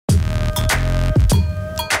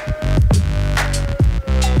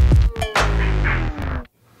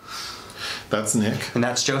That's Nick. And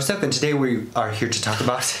that's Joseph, and today we are here to talk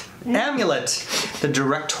about Amulet, the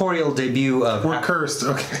directorial debut of... We're cursed,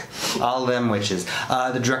 okay. All them witches.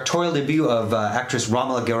 The directorial debut of actress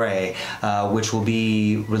Romola Garai, which will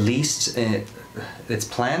be released... it's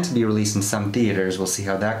planned to be released in some theaters. We'll see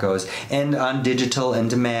how that goes. And on digital and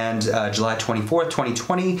demand, July 24th,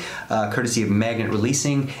 2020, courtesy of Magda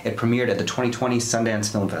releasing. It premiered at the 2020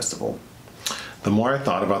 Sundance Film Festival. The more I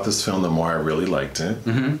thought about this film, the more I really liked it.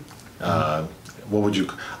 Mm-hmm. What would you?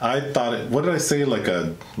 I thought it. What did I say? Like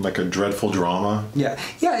a dreadful drama. Yeah,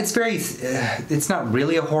 yeah. It's very. It's not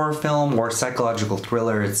really a horror film or psychological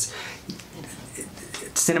thriller. It's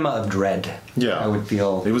cinema of dread. Yeah, I would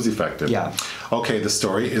feel it was effective. Yeah. Okay, the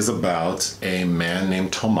story is about a man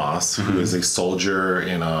named Tomaz, who is a soldier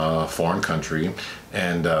in a foreign country,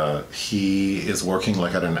 and he is working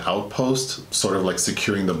like at an outpost, sort of like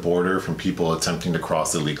securing the border from people attempting to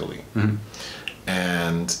cross illegally. Mm-hmm.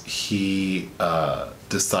 And he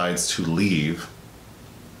decides to leave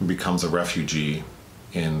and becomes a refugee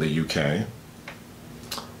in the UK,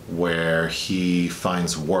 where he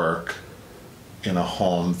finds work in a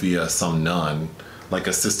home via some nun, like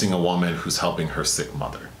assisting a woman who's helping her sick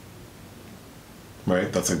mother.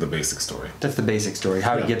 Right? That's like the basic story. That's the basic story.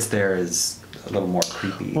 How he gets there is a little more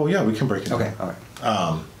creepy. Well, yeah, we can break it down. Okay, all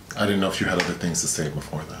right. I didn't know if you had other things to say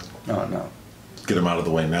before that. Oh, no. Get them out of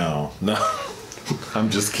the way now. No. I'm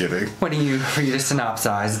just kidding. For you to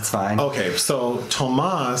synopsize, it's fine. Okay, so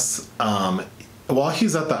Tomaz, while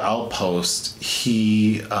he's at the outpost,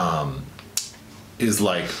 he is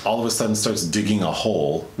like, all of a sudden starts digging a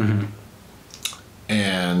hole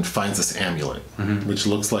and finds this amulet, which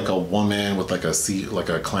looks like a woman with like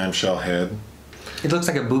a clamshell head. It looks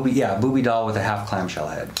like a booby doll with a half clamshell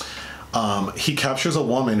head. He captures a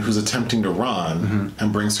woman who's attempting to run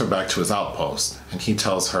and brings her back to his outpost. And he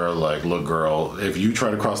tells her, like, look, girl, if you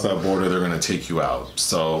try to cross that border, they're going to take you out.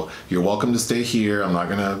 So you're welcome to stay here. I'm not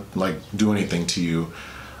going to, like, do anything to you.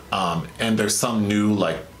 And there's some new,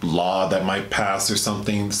 like, law that might pass or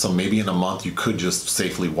something. So maybe in a month you could just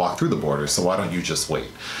safely walk through the border. So why don't you just wait?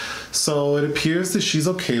 So it appears that she's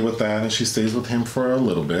okay with that, and she stays with him for a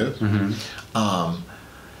little bit.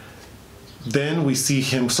 Then we see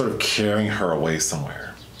him sort of carrying her away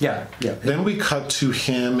somewhere. Yeah, yeah. Then we cut to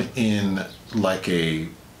him in like a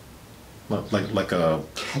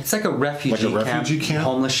It's like a refugee camp,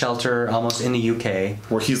 homeless shelter, almost in the UK,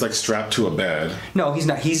 where he's like strapped to a bed. No, he's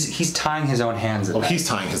not. He's tying his own hands. He's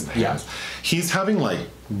tying his hands. Yeah. He's having like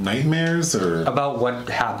nightmares or about what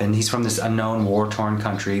happened. He's from this unknown war-torn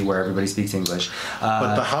country where everybody speaks English.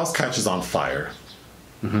 But the house catches on fire.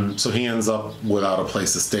 So he ends up without a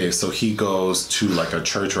place to stay. So he goes to like a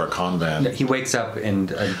church or a convent. He wakes up and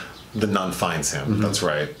the nun finds him. That's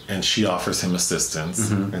right, and she offers him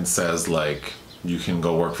assistance and says like, you can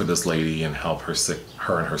go work for this lady and help her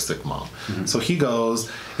and her sick mom. So he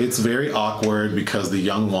goes. It's very awkward because the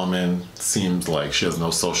young woman seems like she has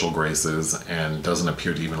no social graces and doesn't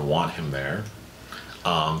appear to even want him there.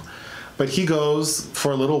 But he goes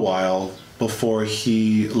for a little while before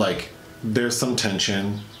he like. There's some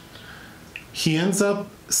tension. He ends up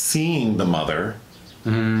seeing the mother.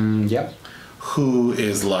 Yep. Who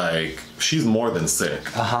is like, she's more than sick.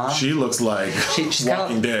 She looks like she's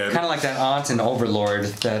Walking Dead. Kind of like that aunt in Overlord.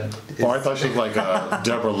 I thought she looked like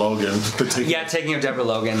Deborah Logan. Taking of Deborah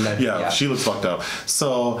Logan. She looks fucked up.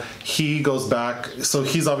 So he goes back. So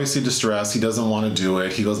he's obviously distressed. He doesn't want to do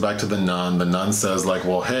it. He goes back to the nun. The nun says like,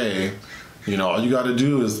 well, hey, you know, all you got to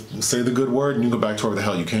do is say the good word and you go back to where the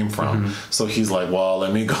hell you came from. So he's like, well,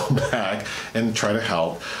 let me go back and try to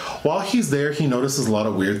help. While he's there, he notices a lot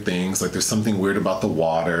of weird things. Like there's something weird about the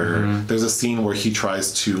water. There's a scene where he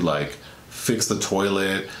tries to like fix the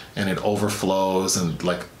toilet and it overflows and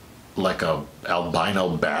like a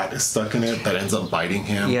albino bat is stuck in it that ends up biting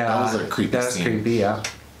him. Yeah, that was a creepy scene. That's creepy, yeah.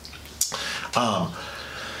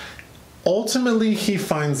 Ultimately, he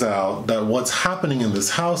finds out that what's happening in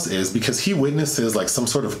this house is because he witnesses like some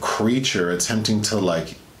sort of creature attempting to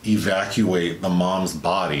like evacuate the mom's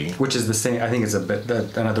body. Which is the same, I think it's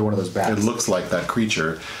another one of those bats. It looks like that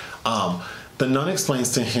creature. The nun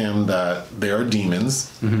explains to him that they are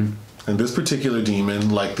demons. And this particular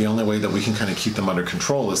demon, like the only way that we can kind of keep them under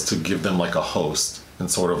control is to give them like a host and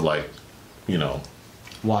sort of like, you know,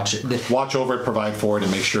 watch over it, provide for it,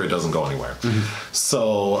 and make sure it doesn't go anywhere.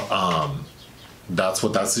 So that's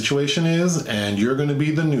what that situation is, and you're going to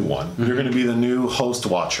be the new one. You're going to be the new host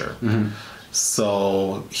watcher.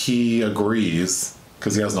 So he agrees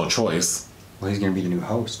because he has no choice. Well, he's going to be the new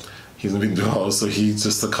host. He's going to be the new host, so he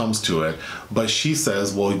just succumbs to it. But she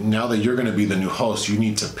says, well, now that you're going to be the new host, you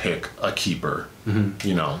need to pick a keeper,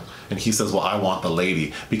 you know. And he says, well, I want the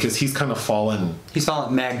lady. Because he's kind of fallen...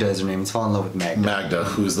 Magda is her name. He's fallen in love with Magda. Magda,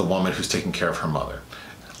 who's the woman who's taking care of her mother.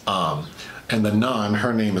 And the nun,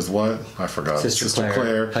 her name is what? I forgot. Sister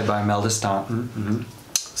Claire. Played by Imelda Staunton.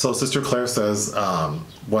 So Sister Claire says,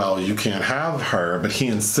 well, you can't have her, but he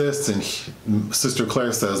insists, and Sister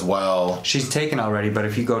Claire says, well... She's taken already, but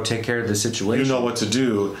if you go take care of the situation... You know what to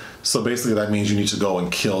do. So basically that means you need to go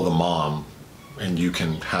and kill the mom, and you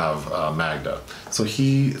can have Magda. So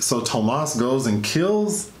Tomaz goes and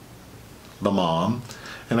kills the mom,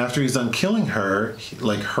 and after he's done killing her,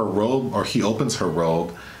 her robe, or he opens her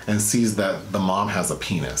robe, and sees that the mom has a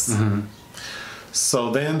penis.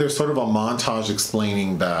 So then there's sort of a montage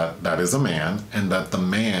explaining that that is a man, and that the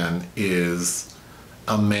man is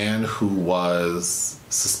a man who was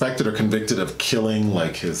suspected or convicted of killing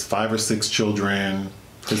like his 5 or 6 children,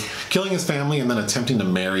 killing his family, and then attempting to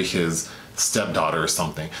marry his stepdaughter or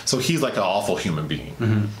something. So he's like an awful human being.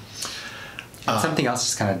 Something else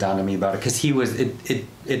just kind of dawned on me about it, because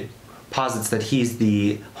it posits that he's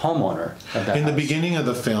the homeowner of that In house. the beginning of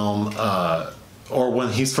the film, or when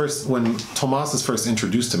Tomaz is first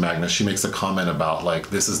introduced to Magda, she makes a comment about like,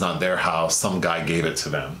 this is not their house, some guy gave it to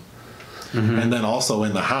them. And then also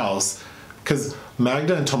in the house, because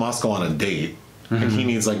Magda and Tomaz go on a date, and he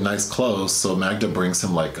needs like nice clothes, so Magda brings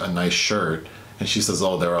him like a nice shirt, and she says,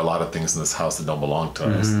 oh, there are a lot of things in this house that don't belong to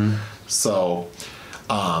us. So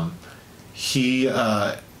and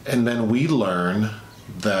then we learn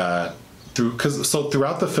that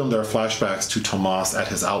throughout the film there are flashbacks to Tomaz at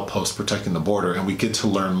his outpost protecting the border, and we get to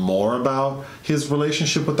learn more about his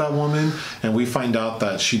relationship with that woman, and we find out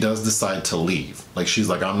that she does decide to leave. Like, she's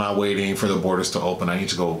like, I'm not waiting for the borders to open, I need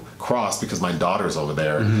to go cross because my daughter's over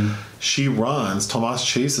there. She runs, Tomaz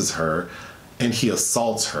chases her, and he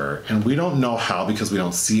assaults her, and we don't know how because we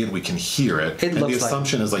don't see it, we can hear it, and the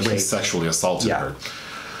assumption is like he sexually assaulted her.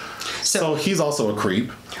 So he's also a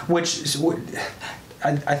creep. Which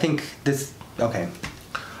I think this... Okay.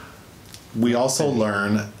 We also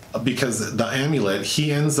learn, because the amulet,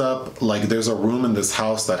 he ends up, like, there's a room in this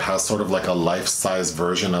house that has sort of like a life-size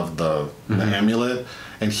version of the amulet,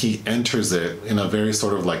 and he enters it in a very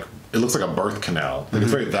sort of like, it looks like a birth canal. Like,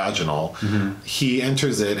 it's very vaginal. He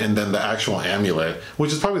enters it, and then the actual amulet,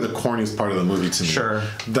 which is probably the corniest part of the movie to me. Sure.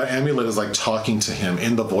 The amulet is like talking to him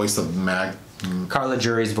in the voice of Carla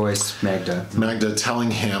Juri's voice, Magda. Magda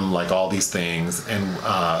telling him like all these things, and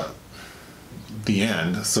the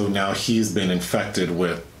end. So now he's been infected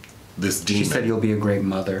with this demon. She said you'll be a great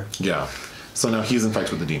mother. Yeah. So now he's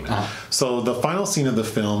infected with the demon. So the final scene of the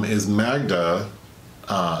film is Magda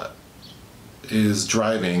is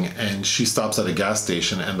driving, and she stops at a gas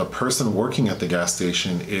station, and the person working at the gas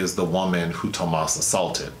station is the woman who Tomaz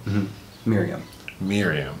assaulted. Miriam.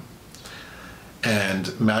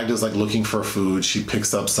 And Magda's like looking for food. She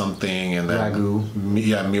picks up something, and then ragu.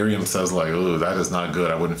 Miriam says like, "Oh, that is not good.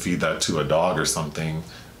 I wouldn't feed that to a dog or something."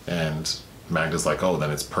 And Magda's like, "Oh, then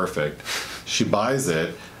it's perfect." She buys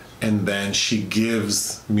it, and then she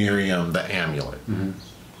gives Miriam the amulet. And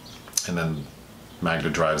then Magda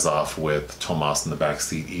drives off with Tomaz in the back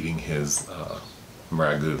seat eating his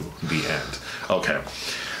ragu. The end. Okay,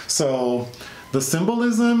 so. The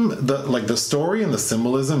symbolism, the story and the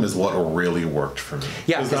symbolism is what really worked for me.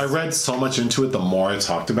 Yeah, because I read so much into it. The more I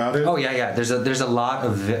talked about it. Oh yeah. There's a lot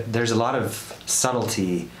of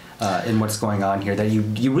subtlety in what's going on here that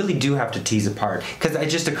you really do have to tease apart. Because it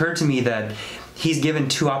just occurred to me that he's given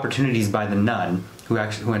 2 opportunities by the nun, who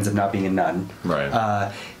ends up not being a nun. Right.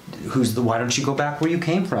 Why don't you go back where you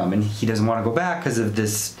came from? And he doesn't want to go back because of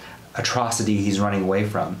this atrocity he's running away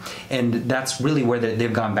from, and that's really where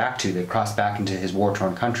they've gone back to. They've crossed back into his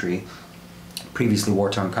previously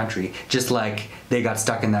war-torn country, just like they got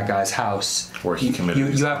stuck in that guy's house where he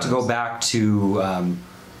committed. You have to go back to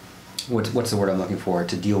what's the word I'm looking for,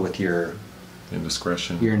 to deal with your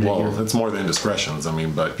indiscretion. It's more than indiscretions. I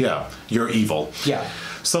mean, but yeah, you're evil. Yeah.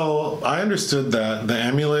 So I understood that the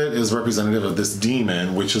amulet is representative of this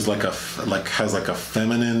demon, which is has a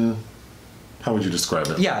feminine. How would you describe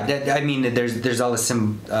it? Yeah, I mean, there's all this.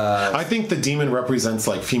 I think the demon represents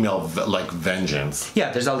like female, like vengeance.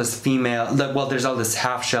 Yeah, there's all this there's all this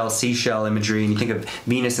half shell, seashell imagery, and you think of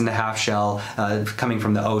Venus in the half shell, coming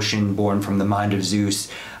from the ocean, born from the mind of Zeus.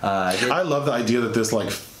 I love the idea that this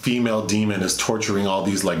like female demon is torturing all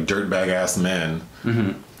these like dirtbag ass men.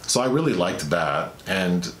 So I really liked that,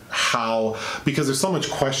 and how, because there's so many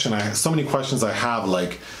questions I have,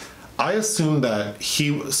 like. I assume that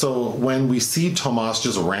so when we see Tomaz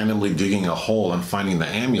just randomly digging a hole and finding the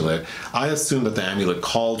amulet, I assume that the amulet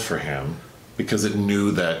called for him because it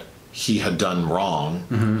knew that he had done wrong.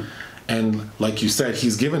 Mm-hmm. And like you said,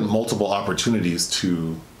 he's given multiple opportunities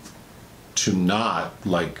to not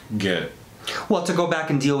like get. Well, to go back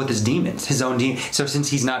and deal with his demons, his own demons. So since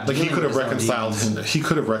he's not, like he could have reconciled he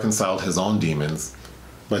could have reconciled his own demons,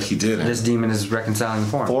 but he didn't. This demon is reconciling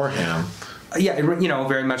for him. Yeah, it,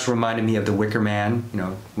 very much reminded me of the Wicker Man.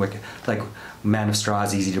 Like Man of Straw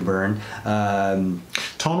is easy to burn.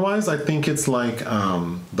 Tone-wise, I think it's like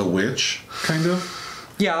The Witch, kind of.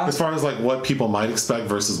 Yeah. As far as like what people might expect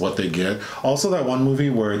versus what they get. Also, that one movie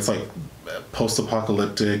where it's like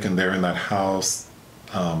post-apocalyptic and they're in that house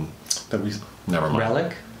that we never mind.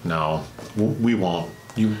 Relic? No, we won't.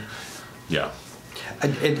 Yeah.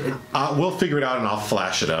 We'll figure it out and I'll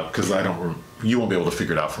flash it up because you won't be able to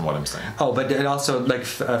figure it out from what I'm saying. Oh, but it also, like,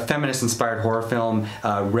 a feminist-inspired horror film,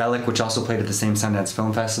 Relic, which also played at the same Sundance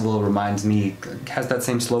Film Festival, reminds me, has that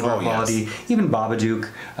same slow burn quality. Yes. Even Babadook,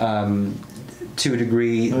 to a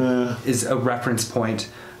degree, is a reference point,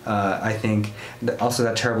 I think. Also,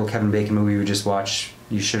 that terrible Kevin Bacon movie we just watched,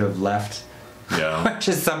 You Should Have Left. Yeah. Which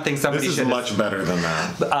is something somebody should. This is much better than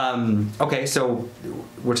that. Okay, so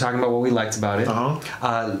we're talking about what we liked about it.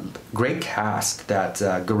 Uh-huh. Great cast that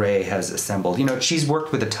Garai has assembled. She's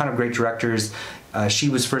worked with a ton of great directors. She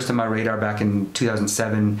was first on my radar back in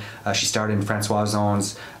 2007. She starred in Francois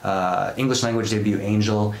Ozon's English language debut,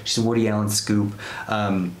 Angel. She's in Woody Allen's Scoop.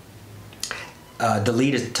 The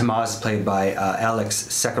lead is Tomaz, played by Alec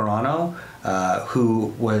Secareanu,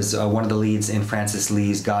 who was one of the leads in Francis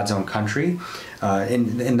Lee's God's Own Country.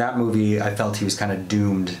 In that movie, I felt he was kind of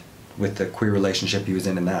doomed with the queer relationship he was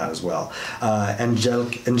in that as well.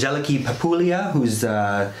 Angeliki Papoulia, who's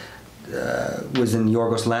was in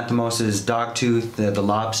Yorgos Lanthimos' Dogtooth. The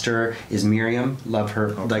lobster is Miriam. Love her.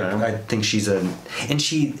 Okay. Like, I think she's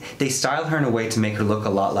they style her in a way to make her look a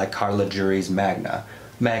lot like Carla Juri's Magda.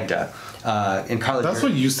 And Carla. That's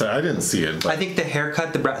what you said. I didn't see it. But. I think the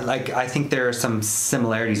haircut, I think there are some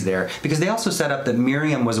similarities there because they also set up that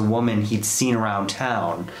Miriam was a woman he'd seen around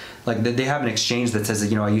town. Like they have an exchange that says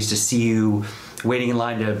that I used to see you waiting in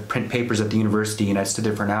line to print papers at the university, and I stood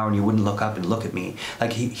there for an hour, and you wouldn't look up and look at me.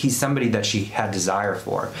 Like he's somebody that she had desire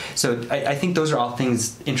for. So I think those are all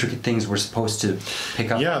intricate things we're supposed to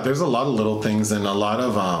pick up. Yeah, there's a lot of little things and a lot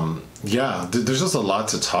of there's just a lot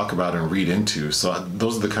to talk about and read into. So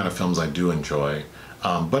those are the kind of films I do enjoy.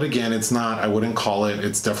 But again, I wouldn't call it.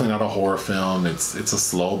 It's definitely not a horror film. It's a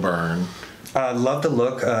slow burn. Love the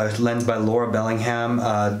look. Lens by Laura Bellingham.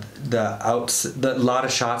 The lot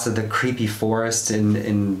of shots of the creepy forest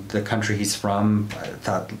in the country he's from. I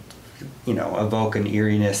thought, evoke an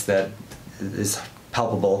eeriness that is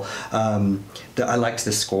palpable. I liked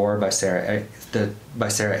the score by Sarah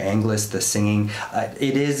Anglis. The singing.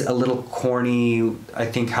 It is a little corny. I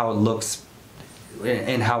think how it looks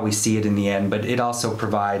and how we see it in the end, but it also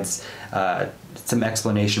provides some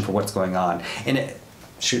explanation for what's going on. And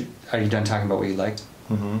are you done talking about what you liked?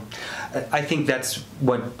 Mm-hmm. I think that's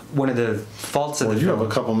one of the faults of the film. You have a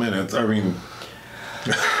couple minutes. I mean,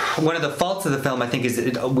 one of the faults of the film, I think, is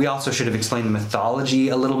we also should have explained the mythology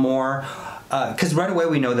a little more. Because right away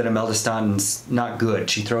we know that Imelda Staunton's not good.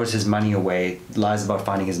 She throws his money away, lies about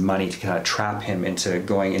finding his money to kind of trap him into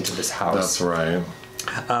going into this house. That's right.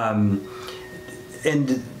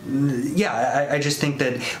 And yeah, I just think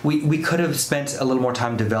that we could have spent a little more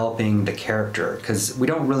time developing the character because we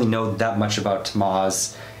don't really know that much about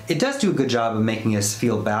Tomaz. It does do a good job of making us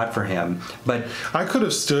feel bad for him, but I could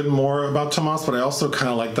have stood more about Tomaz, but I also kind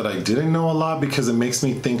of like that I didn't know a lot because it makes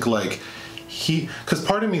me think like because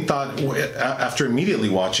part of me thought after immediately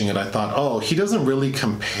watching it, I thought, oh, he doesn't really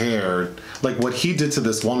compare. Like what he did to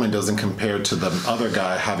this woman doesn't compare to the other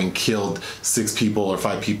guy having killed 6 people or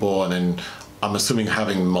 5 people, and then I'm assuming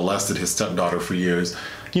having molested his stepdaughter for years.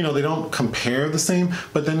 They don't compare the same,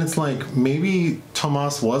 but then it's like maybe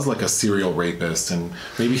Tomaz was like a serial rapist and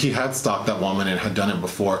maybe he had stalked that woman and had done it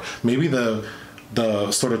before. Maybe the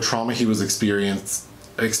sort of trauma he was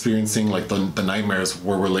experiencing, like the nightmares,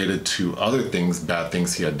 were related to other things, bad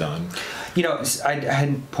things he had done. I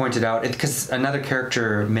had pointed out because another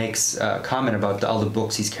character makes a comment about all the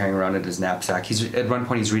books he's carrying around in his knapsack. At one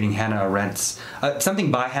point he's reading Hannah Arendt's something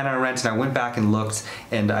by Hannah Arendt, and I went back and looked,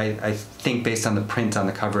 and I think based on the print on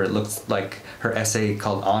the cover, it looks like her essay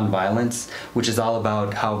called On Violence, which is all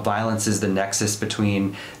about how violence is the nexus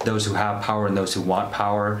between those who have power and those who want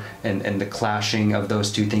power, and the clashing of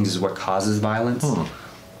those two things is what causes violence.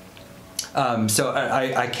 So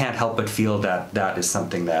I can't help but feel that is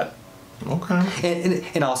something that Okay.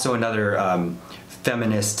 And also another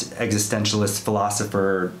feminist existentialist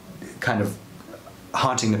philosopher kind of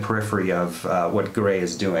haunting the periphery of what Garai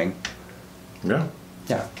is doing. Yeah.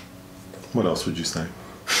 Yeah. What else would you say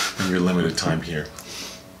in your limited time here?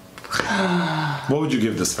 What would you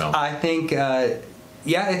give this film? I think,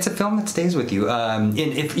 it's a film that stays with you.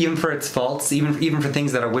 Even for its faults, even for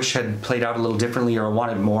things that I wish had played out a little differently or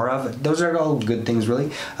wanted more of, those are all good things, really.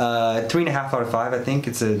 3.5 out of 5, I think.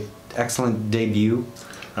 It's an excellent debut.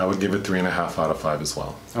 I would give it 3.5 out of 5 as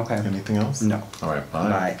well. Okay. Anything else? No. All right,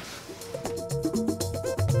 bye. Bye.